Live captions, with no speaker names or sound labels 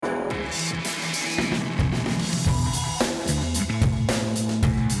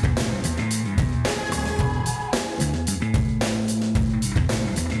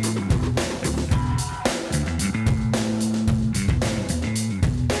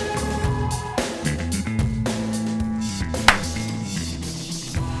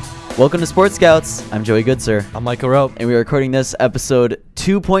Welcome to Sports Scouts. I'm Joey Goodser. I'm Michael Rope. And we're recording this episode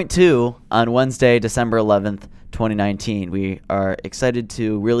 2.2 on Wednesday, December 11th, 2019. We are excited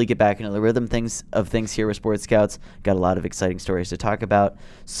to really get back into the rhythm of things here with Sports Scouts. Got a lot of exciting stories to talk about.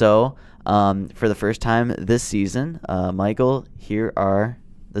 So, for the first time this season, Michael, here are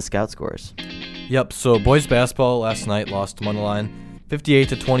the Scout scores. Yep, so boys basketball last night lost to Mundelein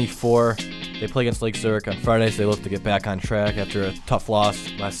 58-24. They play against Lake Zurich on Fridays. They look to get back on track after a tough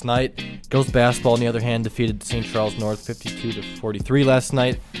loss last night. Girls basketball, on the other hand, defeated St. Charles North 52-43 last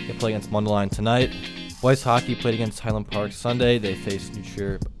night. They play against Mundelein tonight. Boys hockey played against Highland Park Sunday. They faced New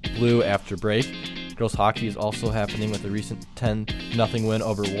Trier Blue after break. Girls hockey is also happening with a recent 10-0 win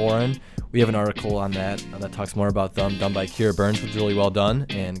over Warren. We have an article on that talks more about them, done by Kira Burns, which is really well done.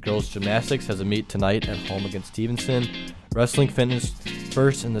 And girls gymnastics has a meet tonight at home against Stevenson. Wrestling finished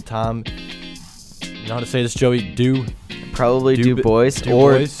first in the Tom. You know how to say this, Joey? Probably Du Bois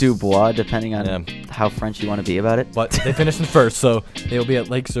or Dubois, depending on how French you want to be about it. But they finished in first, so they will be at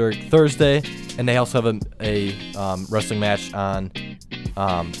Lake Zurich Thursday, and they also have a wrestling match on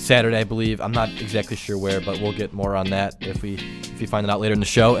Saturday, I believe. I'm not exactly sure where, but we'll get more on that if we find it out later in the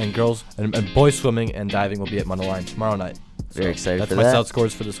show. And girls and boys swimming and diving will be at Mundelein tomorrow night. Very excited for that. That's my Scout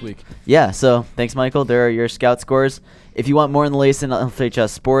scores for this week. Yeah, so thanks, Michael. There are your Scout scores. If you want more on the latest in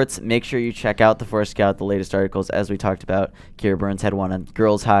LFHS sports, make sure you check out the Forest Scout, the latest articles, as we talked about. Kira Burns had one on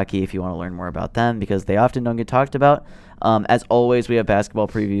girls hockey if you want to learn more about them, because they often don't get talked about. As always, we have basketball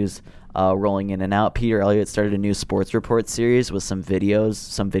previews rolling in and out. Peter Elliott started a new sports report series with some videos,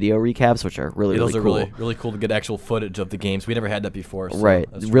 some video recaps, which are really cool. Those are really cool to get actual footage of the games. We never had that before. So right.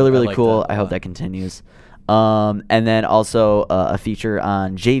 Really cool. I hope that continues. And then also a feature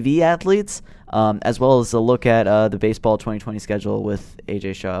on JV athletes, as well as a look at the baseball 2020 schedule with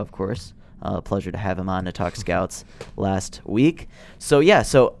AJ Shaw, of course. Pleasure to have him on to talk Scouts last week. So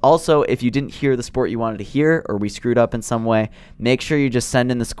also, if you didn't hear the sport you wanted to hear, or we screwed up in some way, make sure you just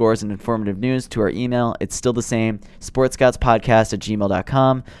send in the scores and informative news to our email. It's still the same,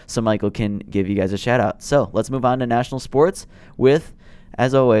 sportscoutspodcast@gmail.com, so Michael can give you guys a shout out. So let's move on to national sports with,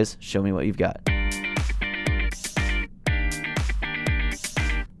 as always, Show Me What You've Got.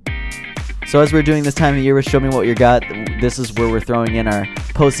 So as we're doing this time of year with Show Me What You Got, this is where we're throwing in our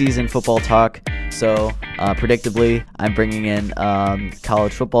postseason football talk. So predictably, I'm bringing in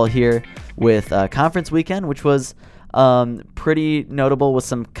college football here with conference weekend, which was pretty notable with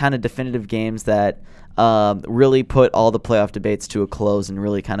some kind of definitive games that really put all the playoff debates to a close and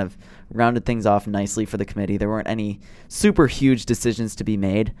really kind of rounded things off nicely for the committee. There weren't any super huge decisions to be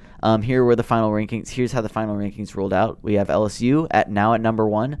made. Here were the final rankings. Here's how the final rankings rolled out. We have LSU at number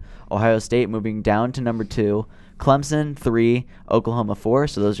 1, Ohio State moving down to number 2, Clemson 3, Oklahoma 4.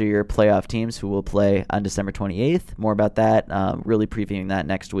 So those are your playoff teams who will play on December 28th. More about that, really previewing that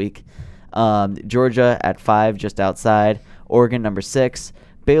next week. Georgia at 5, just outside, Oregon number 6,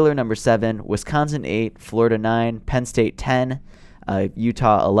 Baylor number 7, Wisconsin 8, Florida 9, Penn State 10,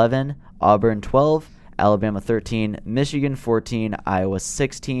 Utah 11, Auburn 12, Alabama 13, Michigan 14,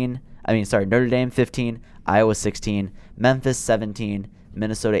 Notre Dame 15, Iowa 16, Memphis 17,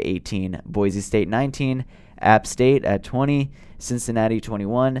 Minnesota 18, Boise State 19, App State at 20, Cincinnati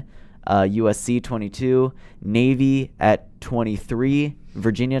 21, USC 22, Navy at 23,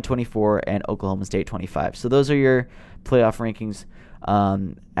 Virginia 24, and Oklahoma State 25. So those are your playoff rankings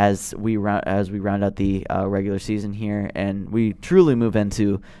as we round out the regular season here, and we truly move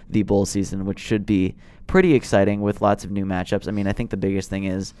into the bowl season, which should be pretty exciting with lots of new matchups. I mean, I think the biggest thing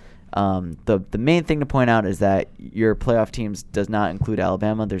is the main thing to point out is that your playoff teams does not include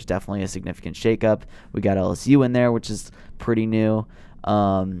Alabama. There's definitely a significant shakeup. We got LSU in there, which is pretty new.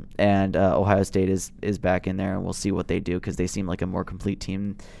 And Ohio State is back in there, and we'll see what they do because they seem like a more complete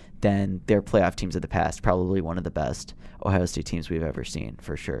team than their playoff teams of the past. Probably one of the best Ohio State teams we've ever seen,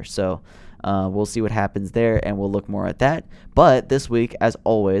 for sure. So we'll see what happens there, and we'll look more at that. But this week, as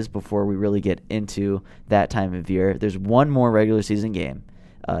always, before we really get into that time of year, there's one more regular season game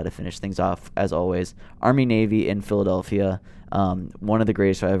to finish things off, as always. Army-Navy in Philadelphia, one of the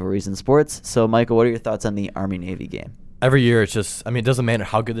greatest rivalries in sports. So, Michael, what are your thoughts on the Army-Navy game? Every year, it's just, it doesn't matter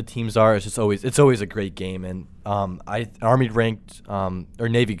how good the teams are. It's always a great game. And Army ranked, or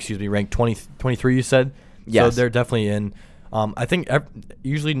Navy, ranked 23, you said? Yes. So they're definitely in. I think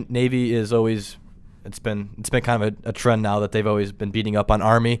usually Navy is always, it's been kind of a trend now that they've always been beating up on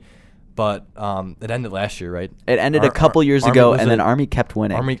Army. But it ended last year, right? It ended a couple years ago, and then Army kept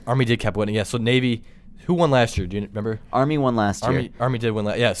winning. Army did kept winning, yeah. So Navy, who won last year? Do you remember? Army won last year. Army did win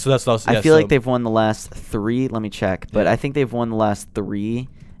last. Yeah, so that's also. I feel like they've won the last 3. Let me check, but I think they've won the last 3,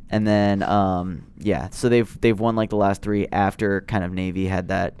 And then, so they've won like the last 3 after kind of Navy had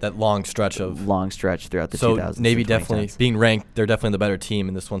that long stretch throughout the 2000s. So Navy and definitely 2010s. being ranked, they're definitely the better team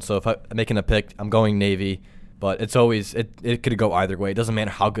in this one. So if I'm making a pick, I'm going Navy. But it's always it could go either way. It doesn't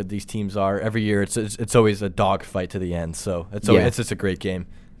matter how good these teams are. Every year, it's always a dogfight to the end. So it's just a great game.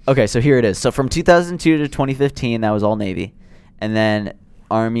 Okay, so here it is. So from 2002 to 2015, that was all Navy, and then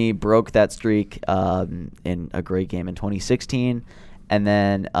Army broke that streak in a great game in 2016. And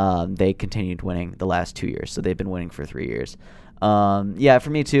then they continued winning the last 2 years. So they've been winning for 3 years. For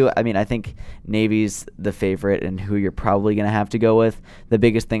me too. I mean, I think Navy's the favorite and who you're probably going to have to go with. The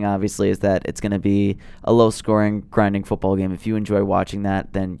biggest thing, obviously, is that it's going to be a low-scoring, grinding football game. If you enjoy watching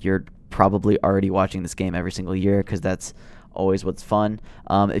that, then you're probably already watching this game every single year because that's always what's fun.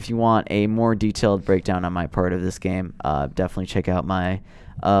 If you want a more detailed breakdown on my part of this game, definitely check out my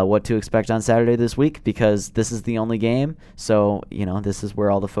what to expect on Saturday this week, because this is the only game. So, this is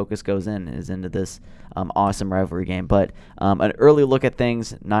where all the focus goes into this awesome rivalry game. But an early look at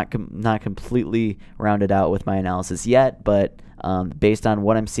things, not completely rounded out with my analysis yet, but based on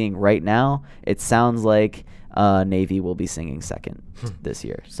what I'm seeing right now, it sounds like Navy will be singing second this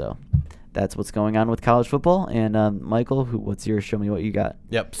year. So that's what's going on with college football. And Michael, what's your show me what you got?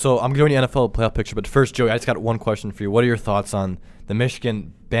 Yep. So I'm going to NFL playoff picture, but first, Joey, I just got one question for you. What are your thoughts on the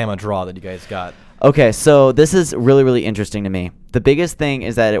Michigan-Bama draw that you guys got? Okay, so this is really, really interesting to me. The biggest thing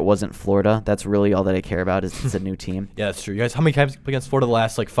is that it wasn't Florida. That's really all that I care about is it's a new team. Yeah, that's true. You guys, how many times against Florida the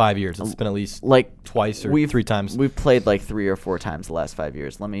last 5 years? It's been at least twice or 3 times. We've played 3 or 4 times the last 5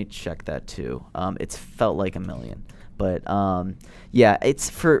 years. Let me check that too. It's felt like a million. But it's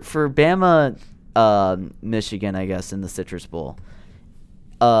for Bama, Michigan, I guess, in the Citrus Bowl.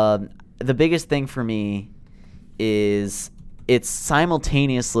 The biggest thing for me is it's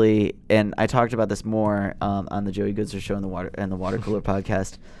simultaneously, and I talked about this more on the Joey Goodser show and the Water Cooler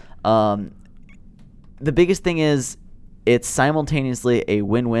podcast. The biggest thing is it's simultaneously a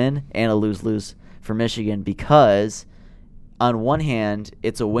win-win and a lose-lose for Michigan, because on one hand,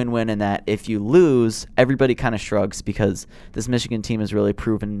 it's a win-win in that if you lose, everybody kind of shrugs, because this Michigan team has really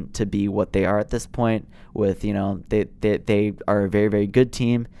proven to be what they are at this point. With they are a very, very good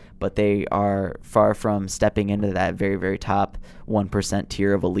team, but they are far from stepping into that very, very top 1%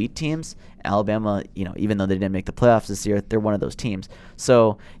 tier of elite teams. Alabama, even though they didn't make the playoffs this year, they're one of those teams.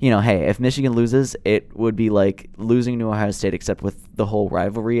 So, hey, if Michigan loses, it would be like losing to Ohio State, except with the whole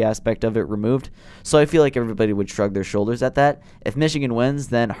rivalry aspect of it removed. So I feel like everybody would shrug their shoulders at that. If Michigan wins,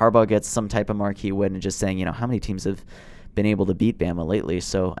 then Harbaugh gets some type of marquee win and just saying, how many teams have been able to beat Bama lately?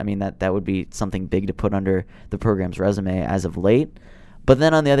 So, I mean, that would be something big to put under the program's resume as of late. But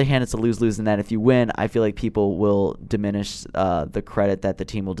then on the other hand, it's a lose-lose in that if you win, I feel like people will diminish the credit that the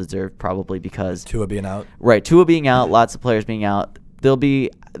team will deserve, probably because Tua being out. Right, Tua being out, lots of players being out.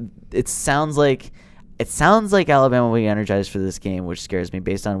 It sounds like Alabama will be energized for this game, which scares me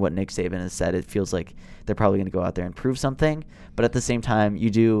based on what Nick Saban has said. It feels like they're probably going to go out there and prove something. But at the same time,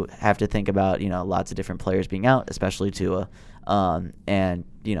 you do have to think about, lots of different players being out, especially Tua. And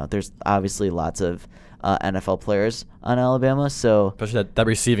there's obviously lots of NFL players on Alabama, so especially that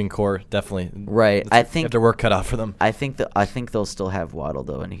receiving core, definitely. Right, I think they have their work cut out for them. I think they'll still have Waddle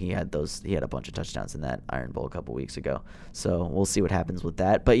though, and he had a bunch of touchdowns in that Iron Bowl a couple weeks ago. So we'll see what happens with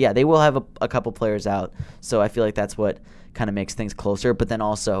that. But yeah, they will have a couple players out, so I feel like that's what kind of makes things closer. But then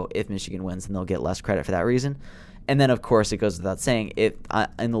also, if Michigan wins, then they'll get less credit for that reason. And then, of course, it goes without saying, if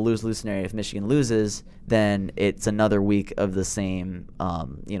in the lose-lose scenario, if Michigan loses, then it's another week of the same,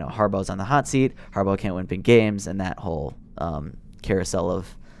 Harbaugh's on the hot seat, Harbaugh can't win big games, and that whole carousel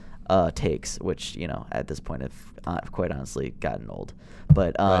of takes, which, at this point have quite honestly gotten old.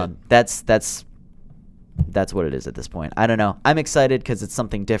 But right. That's what it is at this point. I don't know. I'm excited because it's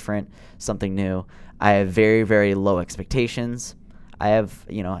something different, something new. I have very, very low expectations. I have,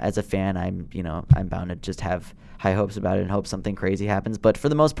 as a fan, I'm bound to just have high hopes about it and hope something crazy happens. But for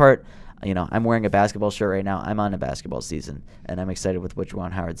the most part, I'm wearing a basketball shirt right now. I'm on a basketball season, and I'm excited with what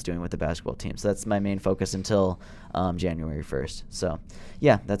Juwan Howard's doing with the basketball team. So that's my main focus until January 1st. So,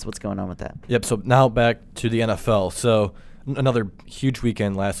 yeah, that's what's going on with that. Yep, so now back to the NFL. So another huge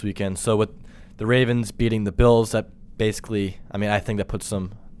weekend last weekend. So with the Ravens beating the Bills, that basically, I think that puts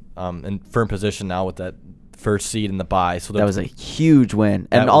them in firm position now with that first seed in the bye. So that was a huge win,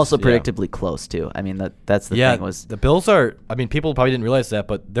 and also predictably close too. That's the thing was the Bills are. People probably didn't realize that,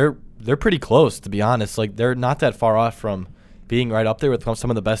 but they're pretty close, to be honest. Like, they're not that far off from being right up there with some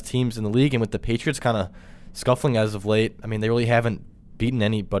of the best teams in the league. And with the Patriots kind of scuffling as of late, they really haven't beaten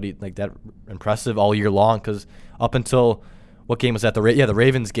anybody like that impressive all year long. Because up until what game was that? The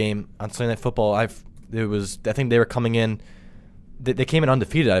Ravens game on Sunday Night Football. I think they were coming in they came in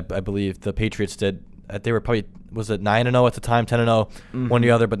undefeated. I believe the Patriots did. They were probably, was it 9-0 at the time, 10-0, one or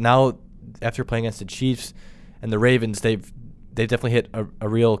the other. But now, after playing against the Chiefs and the Ravens, they've definitely hit a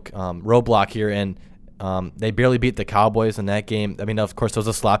real roadblock here, and they barely beat the Cowboys in that game. I mean, of course, it was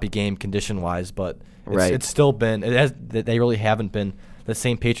a sloppy game condition-wise, but it's still been. They really haven't been the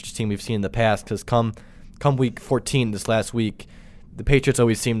same Patriots team we've seen in the past, because come week 14 this last week, the Patriots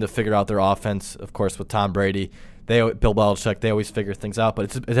always seem to figure out their offense. Of course, with Tom Brady, Bill Belichick, they always figure things out.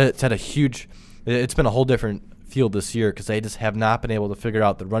 But it's been a whole different field this year, because they just have not been able to figure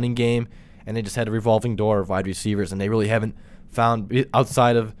out the running game, and they just had a revolving door of wide receivers, and they really haven't found,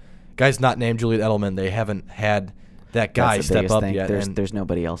 outside of guys not named Julian Edelman, they haven't had that guy step up yet. There's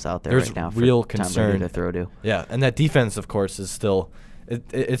nobody else out there right now. There's real for concern Tom Brady to throw to. Yeah, and that defense, of course, is still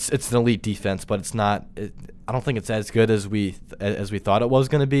it's an elite defense, but it's not. I don't think it's as good as we thought it was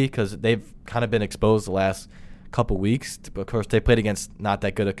going to be, because they've kind of been exposed the last couple weeks. Of course, they played against not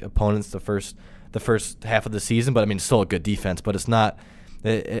that good opponents the first half of the season, but I mean, it's still a good defense. But it's not.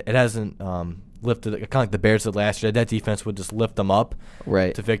 It hasn't lifted, kind of like the Bears did last year. That defense would just lift them up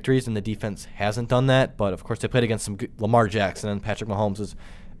to victories, and the defense hasn't done that. But of course, they played against some Lamar Jackson, and Patrick Mahomes is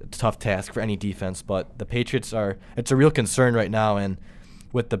a tough task for any defense. But the Patriots it's a real concern right now, and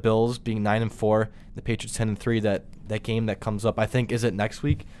with the Bills being 9-4, the Patriots 10-3, that game that comes up, I think, is it next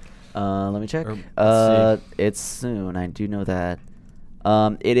week? Let me check. It's soon. I do know that.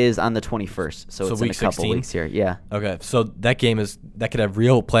 It is on the 21st, so it's in a couple 16? weeks here. Yeah. Okay, so that game that could have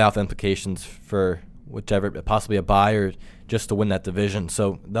real playoff implications for whichever, possibly a bye or just to win that division.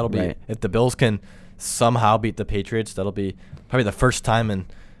 So that'll be, if the Bills can somehow beat the Patriots, that'll be probably the first time in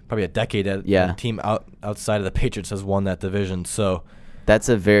probably a decade that a team outside of the Patriots has won that division. So that's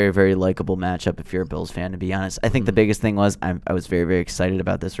a very, very likable matchup if you're a Bills fan, to be honest. I think the biggest thing was I was very, very excited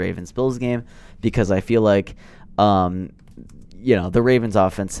about this Ravens-Bills game, because I feel like the Ravens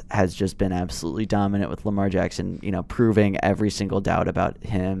offense has just been absolutely dominant, with Lamar Jackson, proving every single doubt about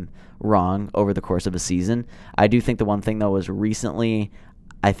him wrong over the course of a season. I do think the one thing, though, was recently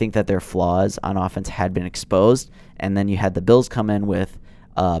I think that their flaws on offense had been exposed, and then you had the Bills come in with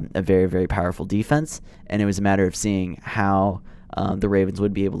a very, very powerful defense, and it was a matter of seeing how the Ravens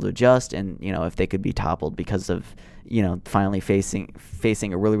would be able to adjust, and if they could be toppled because of finally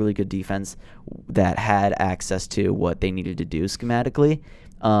facing a really, really good defense that had access to what they needed to do schematically.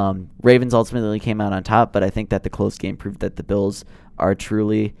 Ravens ultimately came out on top, but I think that the close game proved that the Bills are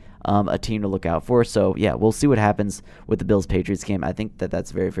truly a team to look out for. So yeah, we'll see what happens with the Bills-Patriots game. I think that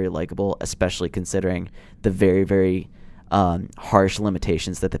that's very, very likable, especially considering the very, very harsh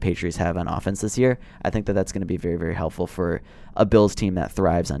limitations that the Patriots have on offense this year. I think that that's going to be very, very helpful for a Bills team that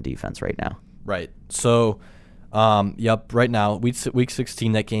thrives on defense right now. Right. So, right now, week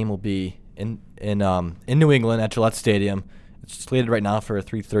 16, that game will be in New England at Gillette Stadium. It's slated right now for a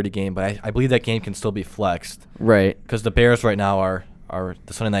 3:30 game, but I believe that game can still be flexed. Right. Because the Bears right now are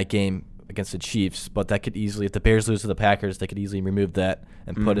the Sunday night game against the Chiefs, but that could easily, if the Bears lose to the Packers, they could easily remove that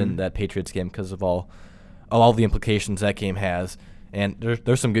and put in that Patriots game because of all the implications that game has. And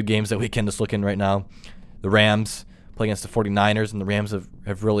there's some good games that we can just look in right now. The Rams play against the 49ers, and the Rams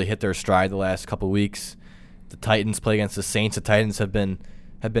have really hit their stride the last couple of weeks. The Titans play against the Saints. The Titans have been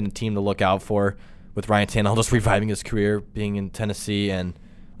a team to look out for, with Ryan Tannehill just reviving his career being in Tennessee. And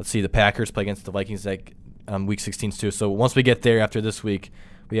let's see, the Packers play against the Vikings week 16 too. So once we get there after this week,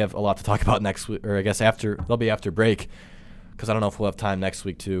 we have a lot to talk about next week, or I guess they'll be after break, because I don't know if we'll have time next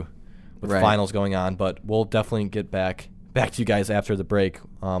week too, with finals going on. But we'll definitely get back to you guys after the break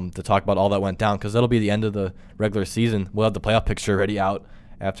to talk about all that went down, because that'll be the end of the regular season. We'll have the playoff picture already out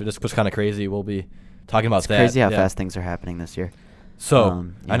after this, was kind of crazy. We'll be talking about that. It's crazy how fast things are happening this year. So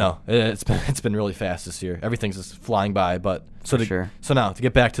I know it's been really fast this year. Everything's just flying by. But so now to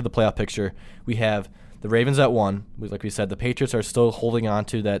get back to the playoff picture, we have the Ravens at 1. Like we said, the Patriots are still holding on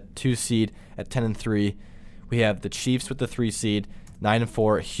to that 2 seed at 10-3. We have the Chiefs with the 3 seed,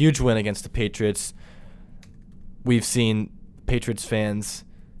 9-4. Huge win against the Patriots. We've seen Patriots fans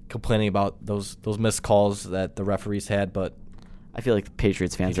complaining about those missed calls that the referees had, but I feel like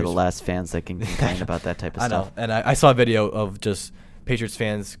Patriots fans are the last fans that can complain about that type of stuff. I know, and I saw a video of just Patriots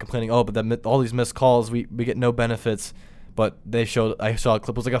fans complaining, but all these missed calls, we get no benefits. But I saw a clip,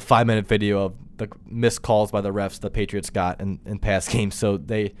 it was like a 5-minute video of the missed calls by the refs the Patriots got in past games. So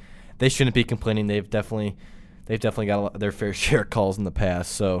they shouldn't be complaining. They've definitely got their fair share of calls in the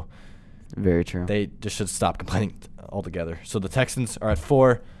past. So very true. They just should stop complaining altogether. So the Texans are at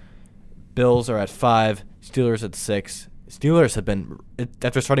 4, Bills are at 5, Steelers at 6. Steelers have been,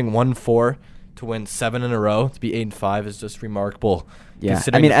 after starting 1-4, to win 7 in a row, to be 8-5 is just remarkable. Yeah,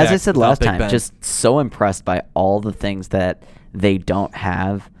 I mean, as I said last time, just so impressed by all the things that they don't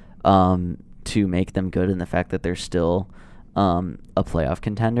have to make them good, and the fact that they're still a playoff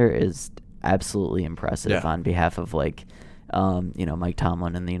contender is absolutely impressive on behalf of Mike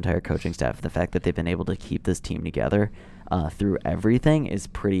Tomlin and the entire coaching staff. The fact that they've been able to keep this team together through everything is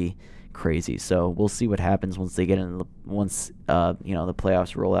pretty crazy. So we'll see what happens once they get in the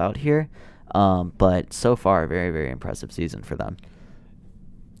playoffs roll out here. But so far, very, very impressive season for them.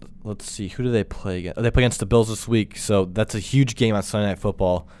 Let's see, who do they play against? They play against the Bills this week, so that's a huge game on Sunday Night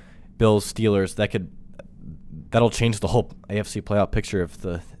Football. Bills, Steelers, that'll change the whole AFC playoff picture if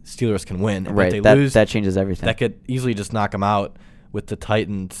the Steelers can win. And right, if they lose, that changes everything. That could easily just knock them out with the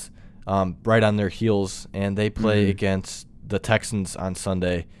Titans right on their heels, and they play against the Texans on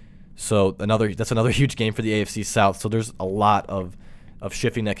Sunday. So that's another huge game for the AFC South. So there's a lot of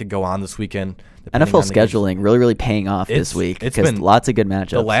shifting that could go on this weekend. NFL scheduling really, really paying off this week because lots of good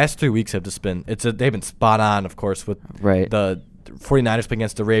matchups. The last 3 weeks have just been they've been spot on, of course, with the 49ers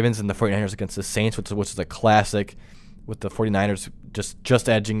against the Ravens and the 49ers against the Saints, which is a classic, with the 49ers just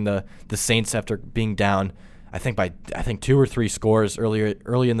edging the Saints after being down I think 2 or 3 scores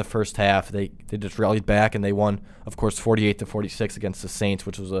early in the first half. They just rallied back and they won, of course, 48-46 against the Saints,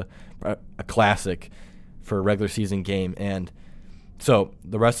 which was a classic for a regular season game. And so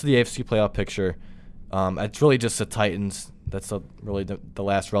the rest of the AFC playoff picture, it's really just the Titans. That's really the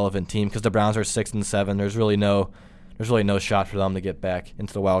last relevant team because the Browns are 6-7. There's really no shot for them to get back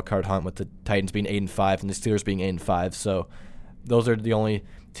into the wild card hunt with the Titans being 8-5 and the Steelers being 8-5. So those are the only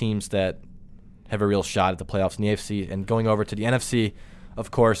teams that have a real shot at the playoffs in the AFC. And going over to the NFC, of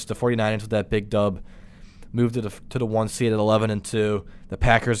course, the 49ers with that big dub moved to the 1 seed at 11-2. The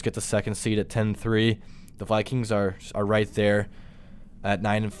Packers get the 2nd seed at 10-3. The Vikings are right there at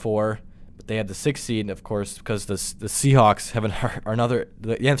 9-4. But they have the 6th seed, of course, because the Seahawks are another.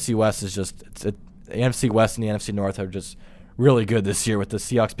 The NFC West is just the NFC West and the NFC North are just really good this year, with the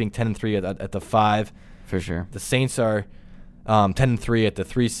Seahawks being 10-3 at the 5. For sure. The Saints are 10-3 at the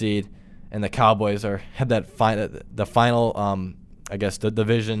 3 seed. And the Cowboys have the final, the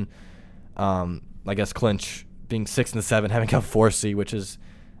division, clinch, being 6-7, having a 4 seed, which is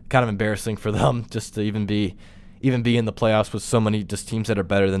kind of embarrassing for them just to even be in the playoffs with so many just teams that are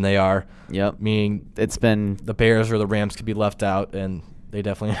better than they are. Yep. Meaning it's been the Bears or the Rams could be left out, and they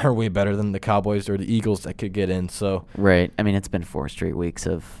definitely are way better than the Cowboys or the Eagles that could get in. So right. I mean, it's been 4 straight weeks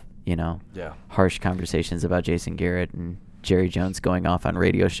of harsh conversations about Jason Garrett and Jerry Jones going off on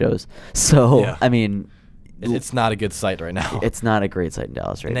radio shows. So, yeah. I mean, it's not a good sight right now. It's not a great sight in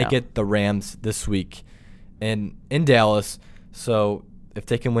Dallas right now. And they get the Rams this week in Dallas. So if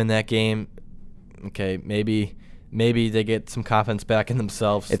they can win that game, okay, maybe they get some confidence back in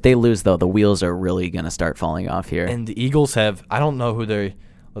themselves. If they lose, though, the wheels are really going to start falling off here. And the Eagles I don't know who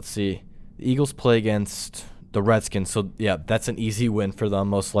let's see. The Eagles play against the Redskins. So, yeah, that's an easy win for them,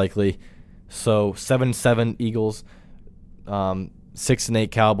 most likely. So 7-7 Eagles.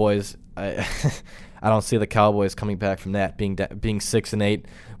 6-8 Cowboys. I don't see the Cowboys coming back from that, being 6-8,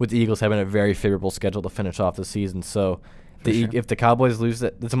 with the Eagles having a very favorable schedule to finish off the season. So if the Cowboys lose,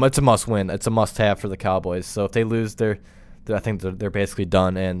 it's a must win. It's a must have for the Cowboys. So if they lose, I think they're basically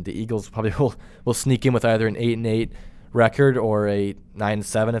done. And the Eagles probably will sneak in with either an 8-8 record or a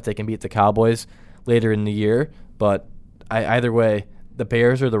 9-7 if they can beat the Cowboys later in the year. But either way, the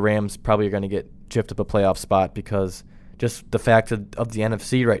Bears or the Rams probably are going to get gypped up a playoff spot because just the fact of the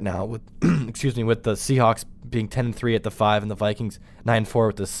NFC right now, with with the Seahawks being 10-3 at the 5 and the Vikings 9-4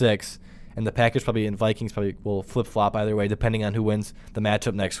 with the 6, and the Packers and Vikings probably will flip flop either way depending on who wins the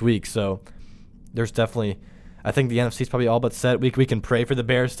matchup next week. So there's definitely, I think the NFC is probably all but set. We can pray for the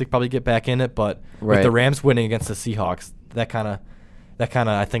Bears to probably get back in it, but with the Rams winning against the Seahawks, that kind of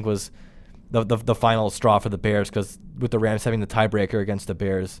I think was the final straw for the Bears, because with the Rams having the tiebreaker against the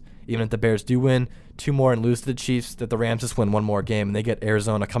Bears, even if the Bears do win 2 more and lose to the Chiefs, that the Rams just win 1 more game and they get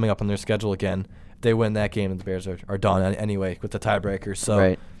Arizona coming up on their schedule again. If they win that game, and the Bears are done anyway with the tiebreaker.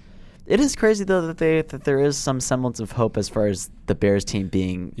 So it is crazy though that there is some semblance of hope as far as the Bears team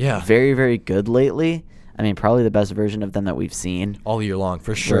being very, very good lately. I mean, probably the best version of them that we've seen all year long,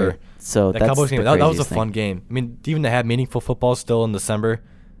 for sure. Right. So that Cowboys game, that was a fun game. I mean, even to have meaningful football still in December,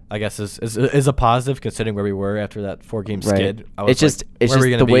 I guess is a positive considering where we were after that 4-game skid. It's just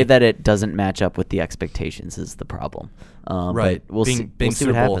the way that it doesn't match up with the expectations is the problem. Right. But we'll see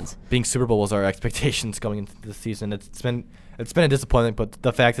what happens. Being Super Bowl was our expectations going into the season. It's been a disappointment, but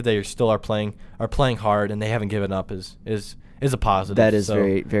the fact that they still are playing hard and they haven't given up is a positive. That is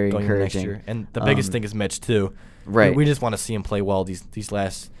very, very encouraging. Next year. And the biggest thing is Mitch too. Right. We just want to see him play well these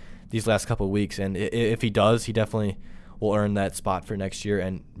last these last couple of weeks. And if he does, he definitely will earn that spot for next year,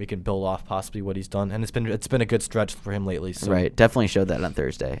 and we can build off possibly what he's done. And it's been a good stretch for him lately. So. Right, definitely showed that on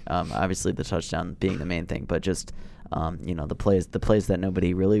Thursday. Obviously, the touchdown being the main thing, but just the plays that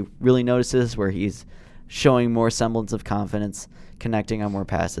nobody really notices, where he's showing more semblance of confidence, connecting on more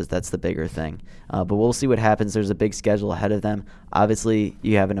passes. That's the bigger thing. But we'll see what happens. There's a big schedule ahead of them. Obviously,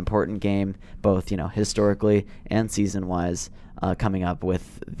 you have an important game, both historically and season-wise, coming up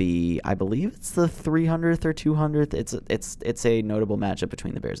with I believe it's the 300th or 200th. It's a notable matchup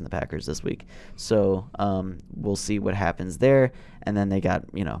between the Bears and the Packers this week. So we'll see what happens there. And then they got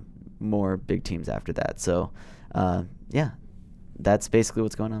more big teams after that. So that's basically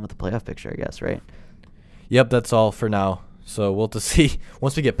what's going on with the playoff picture, I guess, right? Yep, that's all for now. So we'll have to see.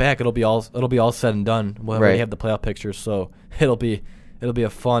 Once we get back, it'll be all said and done. We'll already have the playoff picture, so it'll be a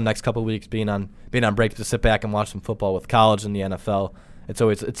fun next couple of weeks being on break to sit back and watch some football with college and the NFL. It's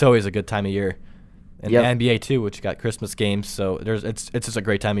always a good time of year, and the NBA too, which got Christmas games. So it's just a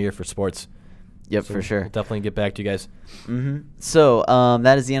great time of year for sports. Yep, so for sure. We'll definitely get back to you guys. Mm-hmm. So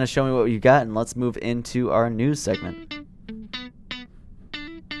that is the end of Show Me What You Got, and let's move into our news segment.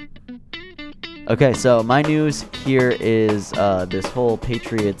 Okay, so my news here is this whole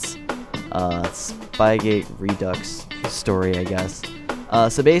Patriots Spygate Redux story, I guess.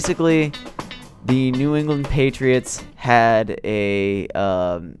 So basically, the New England Patriots had there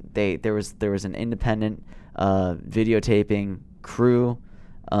was an independent videotaping crew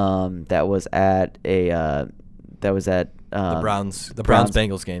that was at the Browns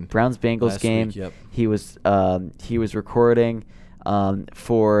Bengals game. Browns Bengals game. Week, yep. He was recording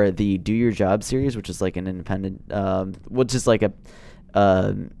for the Do Your Job series, which is like an independent, which is like a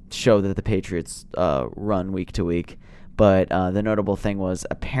show that the Patriots run week to week. But the notable thing was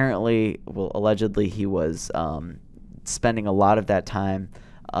allegedly he was spending a lot of that time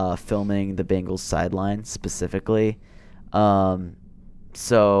filming the Bengals sideline specifically.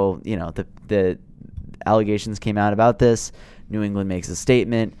 So the allegations came out about this. New England makes a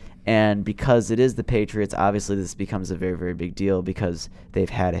statement. And because it is the Patriots, obviously this becomes a very, very big deal because they've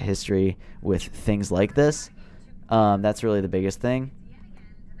had a history with things like this. That's really the biggest thing.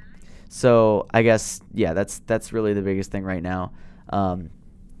 So I guess, that's really the biggest thing right now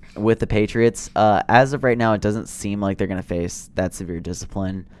with the Patriots. As of right now, it doesn't seem like they're going to face that severe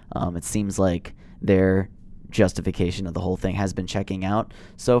discipline. It seems like their justification of the whole thing has been checking out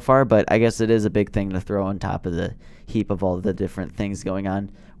so far, but I guess it is a big thing to throw on top of the heap of all the different things going on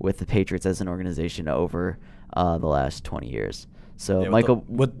with the Patriots as an organization over the last 20 years. So, Michael,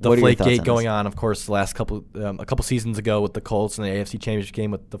 with the Flakegate going on, of course, the last a couple seasons ago with the Colts and the AFC Championship game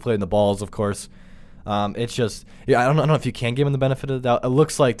with the Deflating the Balls, of course. It's just, I don't know if you can give them the benefit of the doubt. It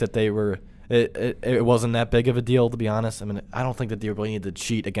looks like that they were. It wasn't that big of a deal, to be honest. I mean, I don't think that they really need to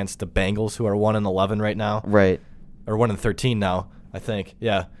cheat against the Bengals, who are 1-11 right now. Right. Or 1-13 now, I think.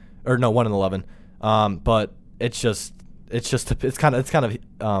 Yeah. Or no, 1-11. But it's kind of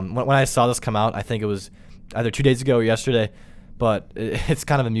when I saw this come out, I think it was either 2 days ago or yesterday. But it's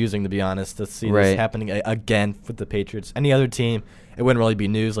kind of amusing, to be honest, to see this happening again with the Patriots. Any other team, it wouldn't really be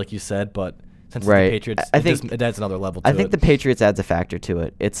news, like you said, but since it's the Patriots, it adds another level to it. I think the Patriots adds a factor to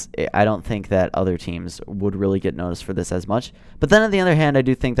it. I don't think that other teams would really get noticed for this as much. But then on the other hand, I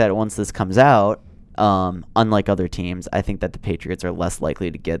do think that once this comes out, unlike other teams, I think that the Patriots are less likely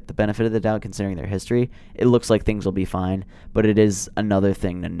to get the benefit of the doubt considering their history. It looks like things will be fine, but it is another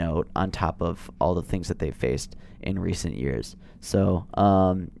thing to note on top of all the things that they've faced in recent years. So,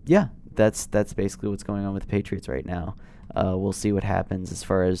 that's basically what's going on with the Patriots right now. We'll see what happens as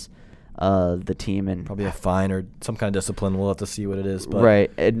far as the team and probably a fine or some kind of discipline. We'll have to see what it is. But.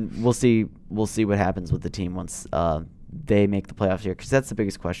 Right, and we'll see what happens with the team once they make the playoffs here, because that's the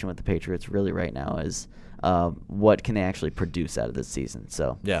biggest question with the Patriots really right now is what can they actually produce out of this season.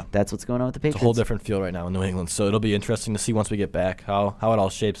 So that's what's going on with the Patriots. It's a whole different feel right now in New England, so it'll be interesting to see once we get back how it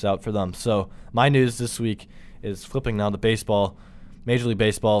all shapes out for them. So my news this week is flipping now to baseball, Major League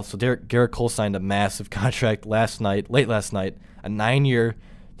Baseball. So Garrett Cole signed a massive contract late last night, a 9-year,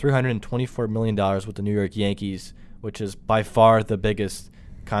 $324 million with the New York Yankees, which is by far the biggest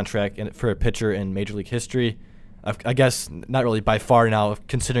contract for a pitcher in Major League history. I guess not really by far now,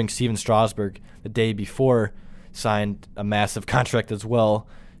 considering Steven Strasburg the day before signed a massive contract as well,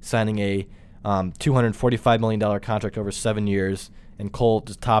 signing a $245 million contract over 7 years, and Cole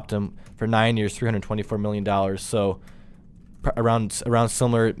just topped him for 9 years, $324 million. So around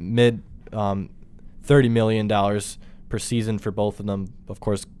similar mid $30 million per season for both of them. Of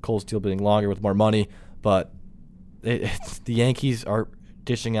course, Cole's deal being longer with more money, but the Yankees are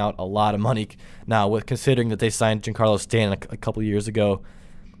dishing out a lot of money now, with considering that they signed Giancarlo Stanton a couple years ago.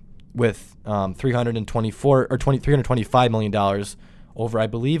 with $325 million over, I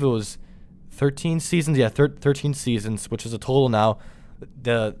believe it was 13 seasons. Yeah, 13 seasons, which is a total now.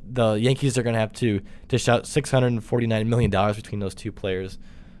 The Yankees are going to have to dish out $649 million between those two players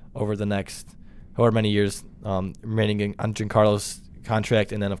over the next however many years remaining on Giancarlo's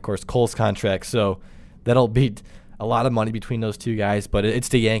contract, and then, of course, Cole's contract. So that'll be a lot of money between those two guys, but it's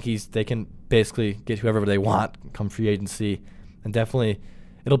the Yankees. They can basically get whoever they want come free agency, and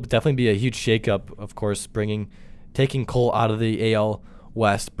it'll definitely be a huge shakeup, of course, taking Cole out of the AL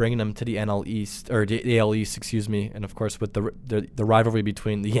West, bringing him to the NL East, or the AL East, excuse me, and of course with the rivalry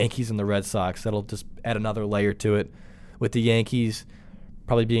between the Yankees and the Red Sox, that'll just add another layer to it. With the Yankees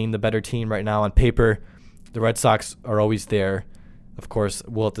probably being the better team right now on paper, the Red Sox are always there. Of course,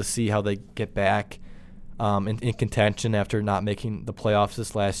 we'll have to see how they get back in contention after not making the playoffs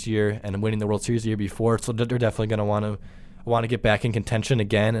this last year and winning the World Series the year before. So they're definitely going to want to get back in contention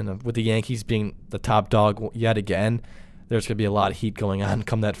again. And with the Yankees being the top dog yet again, there's going to be a lot of heat going on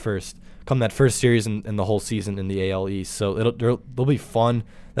come that first series and the whole season in the AL East. So they'll be fun.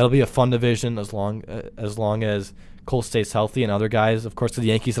 That'll be a fun division as long as Cole stays healthy and other guys. Of course, the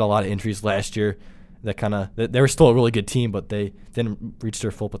Yankees had a lot of injuries last year. They were still a really good team, but they didn't reach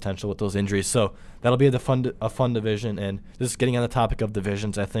their full potential with those injuries. So that'll be a fun division. And just getting on the topic of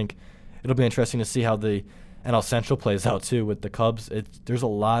divisions, I think it'll be interesting to see how the NL Central plays out too with the Cubs. There's a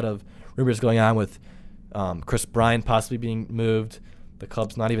lot of rumors going on with Chris Bryant possibly being moved, the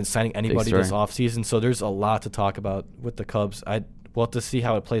Cubs not even signing anybody this offseason. So there's a lot to talk about with the Cubs. We'll have to see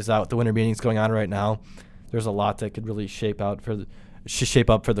how it plays out. The winter meetings going on right now. There's a lot that could really shape up for the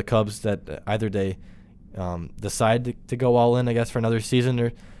Cubs, that either they decide to go all in, I guess, for another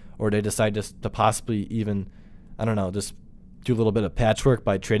season, or they decide just to possibly even, I don't know, just do a little bit of patchwork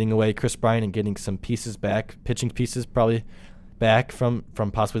by trading away Chris Bryant and getting some pieces back, pitching pieces probably back from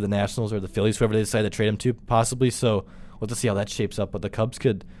possibly the Nationals or the Phillies, whoever they decide to trade him to, possibly. So we'll have to see how that shapes up. But the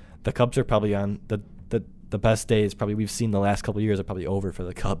Cubs are probably on the best days probably we've seen the last couple of years are probably over for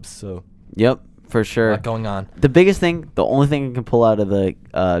the Cubs. So yep, for sure. A lot going on. The only thing I can pull out of the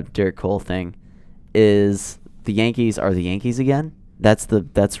Garrett Cole thing is the Yankees are the Yankees again.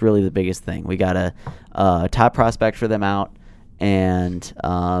 That's really the biggest thing. We got a top prospect for them out, and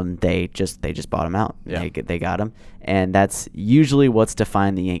they just bought him out. Yeah. They got him, and that's usually what's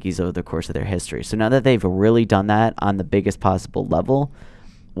defined the Yankees over the course of their history. So now that they've really done that on the biggest possible level,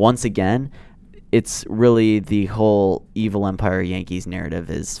 once again, it's really the whole evil empire Yankees narrative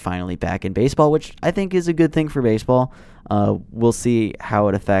is finally back in baseball, which I think is a good thing for baseball. We'll see how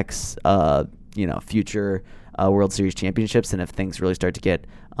it affects future World Series championships, and if things really start to get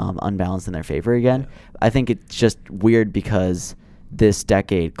unbalanced in their favor again. Yeah. I think it's just weird because this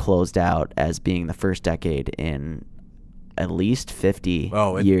decade closed out as being the first decade in at least 50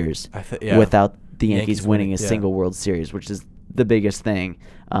 years without the Yankees winning a single World Series, which is the biggest thing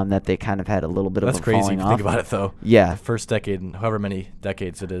that they kind of had a little bit of a falling off. That's crazy if you think about it, though. Yeah. The first decade and however many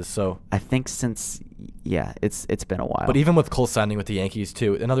decades it is. So I think since, it's been a while. But even with Cole signing with the Yankees,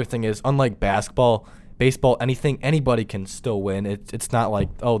 too, another thing is, unlike basketball, baseball, anybody can still win. It's not like,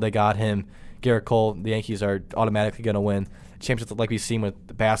 they got him, Garrett Cole, the Yankees are automatically going to win championships, like we've seen with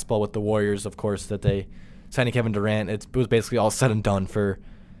the basketball with the Warriors, of course, that they signing Kevin Durant. It was basically all said and done for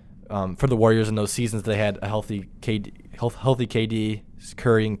the Warriors in those seasons. They had a healthy KD,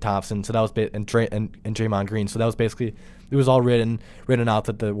 Curry, and Thompson, so that was and Draymond Green. So that was basically, it was all written out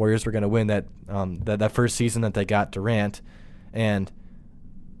that the Warriors were going to win that first season that they got Durant, and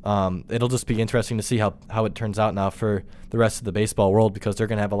it'll just be interesting to see how it turns out now for the rest of the baseball world, because they're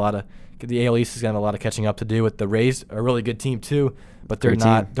going to have the AL East is going to have a lot of catching up to do. With the Rays, a really good team too, but they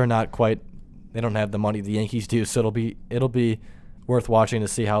don't have the money the Yankees do. So it'll be worth watching to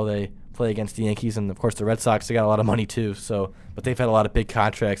see how they play against the Yankees. And of course the Red Sox, they got a lot of money too, but they've had a lot of big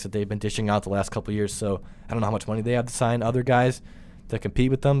contracts that they've been dishing out the last couple of years, so I don't know how much money they have to sign other guys to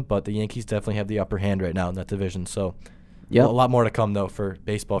compete with them, but the Yankees definitely have the upper hand right now in that division. So a lot more to come though for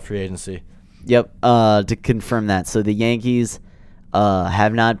baseball free agency. To confirm that, so the Yankees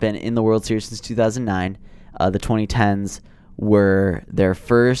have not been in the World Series since 2009. The 2010s were their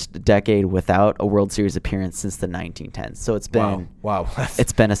first decade without a World Series appearance since the 1910s. So it's been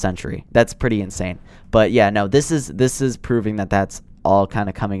it's been a century. That's pretty insane. But this is proving that that's all kind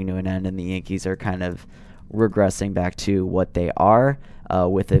of coming to an end, and the Yankees are kind of regressing back to what they are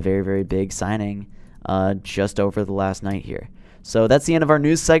with a very, very big signing just over the last night here. So that's the end of our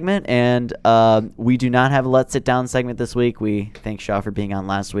news segment, and we do not have a Let's Sit Down segment this week. We thank Shaw for being on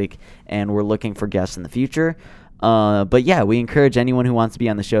last week, and we're looking for guests in the future. But yeah, we encourage anyone who wants to be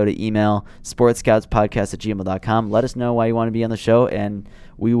on the show to email sportscoutspodcast@gmail.com. Let us know why you want to be on the show, and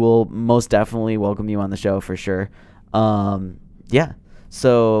we will most definitely welcome you on the show for sure. Yeah.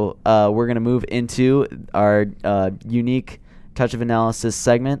 So we're going to move into our unique touch of analysis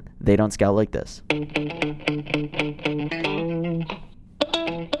segment. They don't scout like this.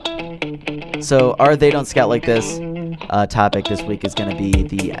 So our They Don't Scout Like This topic this week is going to be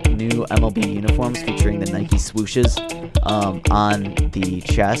the new MLB uniforms featuring the Nike swooshes on the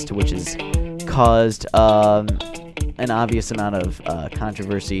chest, which has caused an obvious amount of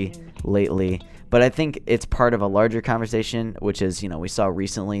controversy lately. But I think it's part of a larger conversation, which is, we saw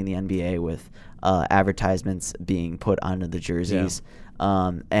recently in the NBA with advertisements being put onto the jerseys.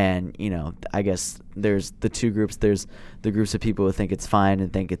 Yeah. And, I guess there's the two groups. There's the groups of people who think it's fine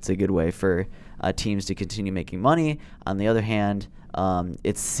and think it's a good way for teams to continue making money. On the other hand,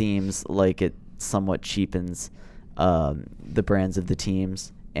 it seems like it somewhat cheapens the brands of the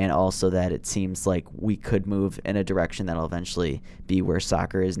teams. And also that it seems like we could move in a direction that'll eventually be where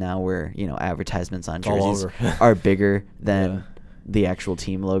soccer is now, where, advertisements on jerseys are bigger than the actual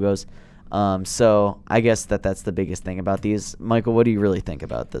team logos. So I guess that's the biggest thing about these. Michael, what do you really think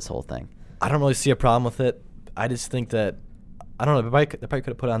about this whole thing? I don't really see a problem with it. I just think that, I don't know, they probably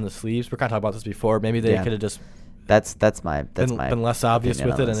could have put it on the sleeves. We're kind of talking about this before. Maybe they could have just been less obvious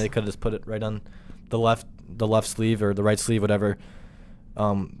with it, and they could have just put it right on the left sleeve or the right sleeve, whatever.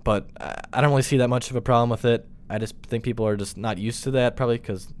 But I don't really see that much of a problem with it. I just think people are just not used to that, probably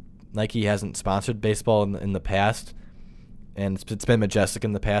because Nike hasn't sponsored baseball in the past, and it's been Majestic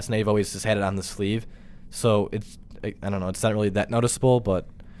in the past, and they've always just had it on the sleeve. So I don't know, it's not really that noticeable, but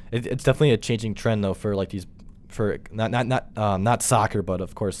it's definitely a changing trend though for like not soccer, but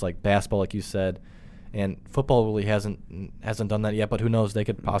of course like basketball, like you said. And football really hasn't done that yet, but who knows? They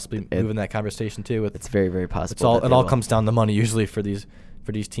could possibly move in that conversation too. It's very, very possible. It all comes down to money usually for these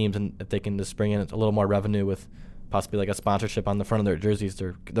teams, and if they can just bring in a little more revenue with possibly like a sponsorship on the front of their jerseys,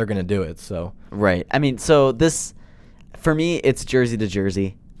 they're going to do it. So right. I mean, so this for me, it's jersey to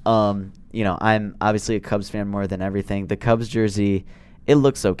jersey. I'm obviously a Cubs fan more than everything. The Cubs jersey, it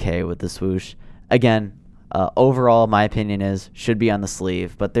looks okay with the swoosh. Again. Overall, my opinion is should be on the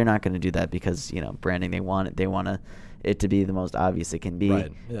sleeve, but they're not going to do that because branding. They want it to be the most obvious it can be,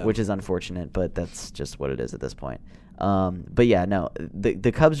 right, yeah. Which is unfortunate, but that's just what it is at this point. But yeah, no,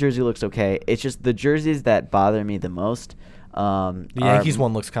 the Cubs jersey looks okay. It's just the jerseys that bother me the most. The Yankees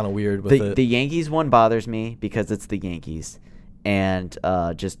one looks kind of weird with it. The Yankees one bothers me because it's the Yankees, and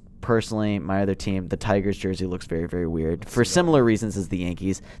just. Personally, my other team, the Tigers jersey looks very, very weird for similar reasons as the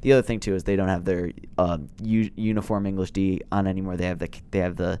Yankees. The other thing too is they don't have their uniform English D on anymore. They have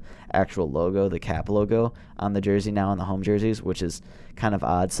the actual logo, the cap logo on the jersey now on the home jerseys, which is kind of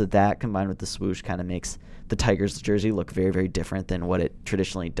odd. So that combined with the swoosh kind of makes the Tigers jersey look very, very different than what it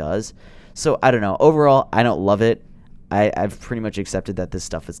traditionally does. So I don't know. Overall, I don't love it. I've pretty much accepted that this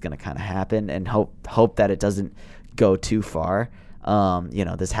stuff is going to kind of happen and hope that it doesn't go too far.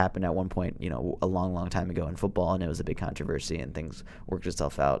 This happened at one point, a long, long time ago in football, and it was a big controversy, and things worked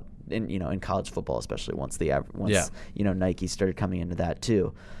itself out in college football, especially once Nike started coming into that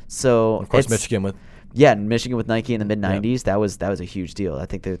too. So of course, Michigan with Nike in the mid '90s, that was a huge deal. I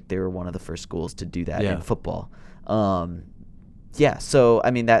think they were one of the first schools to do that in football. So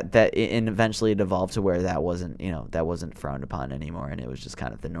I mean that and eventually it evolved to where that wasn't frowned upon anymore, and it was just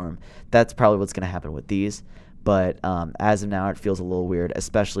kind of the norm. That's probably what's going to happen with these. But as of now, it feels a little weird,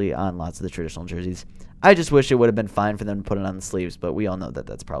 especially on lots of the traditional jerseys. I just wish it would have been fine for them to put it on the sleeves, but we all know that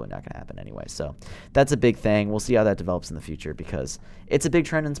that's probably not going to happen anyway. So that's a big thing. We'll see how that develops in the future because it's a big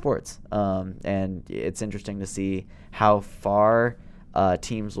trend in sports. And it's interesting to see how far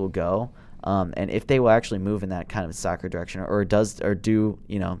teams will go and if they will actually move in that kind of soccer direction or do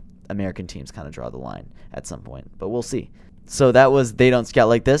American teams kind of draw the line at some point. But we'll see. So that was They Don't Scout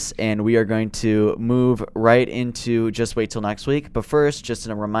Like This, and we are going to move right into Just Wait Till Next Week. But first, just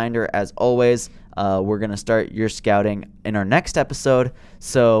a reminder, as always, we're going to start your scouting in our next episode.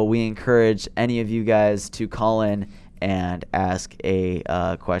 So we encourage any of you guys to call in and ask a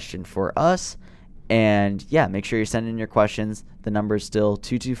question for us. And, make sure you're sending your questions. The number is still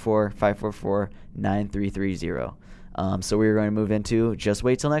 224-544-9330. So we're going to move into Just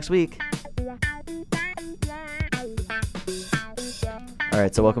Wait Till Next Week. All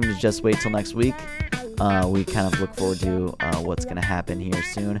right, so welcome to Just Wait Till Next Week. We kind of look forward to what's going to happen here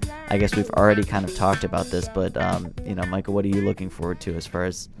soon. I guess we've already kind of talked about this, but, Michael, what are you looking forward to as far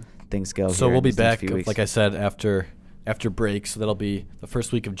as things go? So we'll be back, like I said, after break. So that'll be the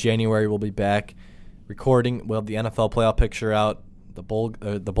first week of January. We'll be back recording. We'll have the NFL playoff picture out. The bowl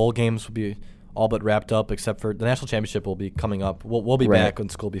games will be all but wrapped up, except for the national championship will be coming up. We'll be back in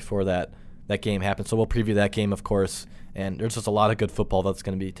school before that game happens, so we'll preview that game, of course. And there's just a lot of good football that's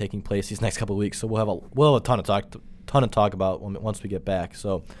going to be taking place these next couple of weeks. So we'll have a ton of talk about once we get back.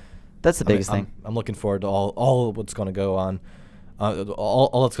 So that's the biggest thing. I'm looking forward to all of what's going to go on.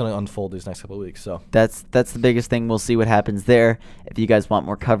 All that's going to unfold these next couple of weeks. So that's the biggest thing. We'll see what happens there. If you guys want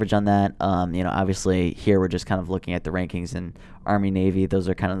more coverage on that, obviously here we're just kind of looking at the rankings and Army, Navy. Those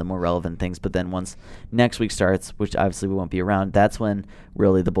are kind of the more relevant things. But then once next week starts, which obviously we won't be around, that's when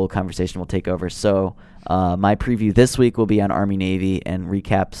really the bowl conversation will take over. So my preview this week will be on Army, Navy and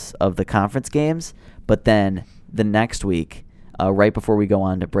recaps of the conference games. But then the next week, right before we go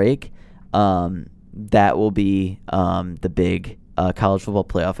on to break, that will be the big college football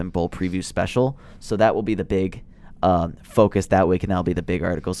playoff and bowl preview special. So that will be the big focus that week, and that'll be the big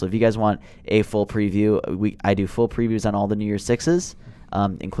article. So if you guys want a full preview, I do full previews on all the New Year's Sixes,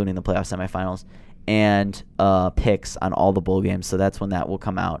 including the playoff semifinals, and picks on all the bowl games. So that's when that will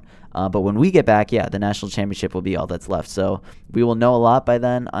come out. But when we get back, the national championship will be all that's left. So we will know a lot by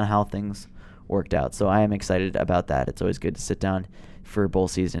then on how things worked out. So I am excited about that. It's always good to sit down for bowl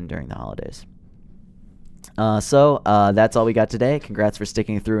season during the holidays. So that's all we got today. Congrats for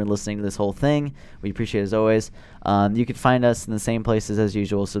sticking through and listening to this whole thing. We appreciate it as always. You can find us in the same places as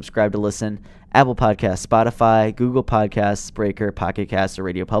usual. Subscribe to listen. Apple Podcasts, Spotify, Google Podcasts, Breaker, Pocket Casts, or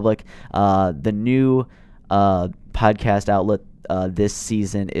Radio Public. The new podcast outlet this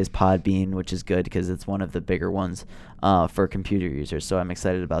season is Podbean, which is good because it's one of the bigger ones for computer users. So I'm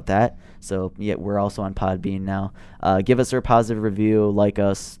excited about that. So we're also on Podbean now. Give us a positive review, like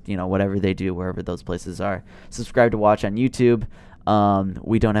us, whatever they do, wherever those places are. Subscribe to watch on YouTube.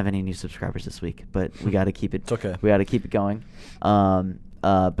 We don't have any new subscribers this week, but we got to keep it. It's okay. We got to keep it going.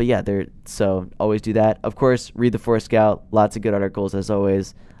 But so always do that. Of course, read the Force Scout. Lots of good articles as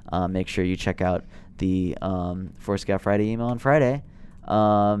always. Make sure you check out the Force Scout Friday email on Friday.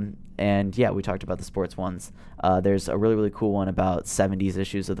 And we talked about the sports ones. There's a really, really cool one about 70s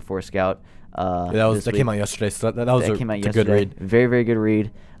issues of the Force Scout. That came out yesterday. So that was a good read. Very, very good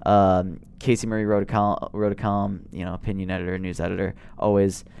read. Casey Murray wrote a column, opinion editor, news editor,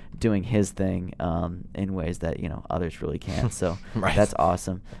 always doing his thing in ways that others really can't. So right. That's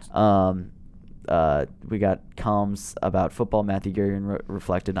awesome. We got columns about football. Matthew Gurian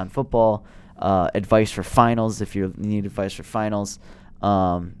reflected on football. Advice for finals if you need advice for finals.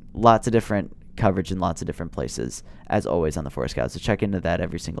 Lots of different coverage in lots of different places, as always, on the Force Scout. So check into that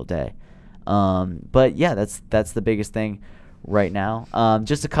every single day. That's the biggest thing right now.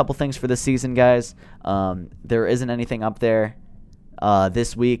 Just a couple things for this season, guys. There isn't anything up there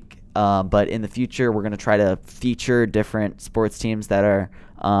this week, but in the future, we're going to try to feature different sports teams that are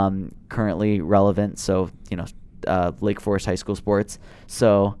currently relevant. So, Lake Forest High School sports.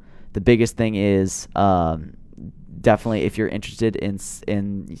 So the biggest thing is definitely if you're interested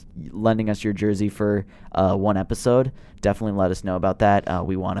in lending us your jersey for one episode, definitely let us know about that.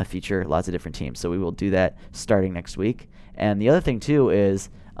 We want to feature lots of different teams, so we will do that starting next week. And the other thing too is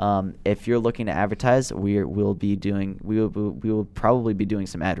if you're looking to advertise, we will probably be doing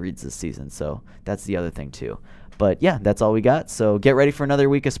some ad reads this season. So that's the other thing too. But that's all we got. So get ready for another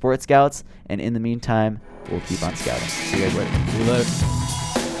week of Sports Scouts, and in the meantime, we'll keep on scouting. See you guys later. See you later.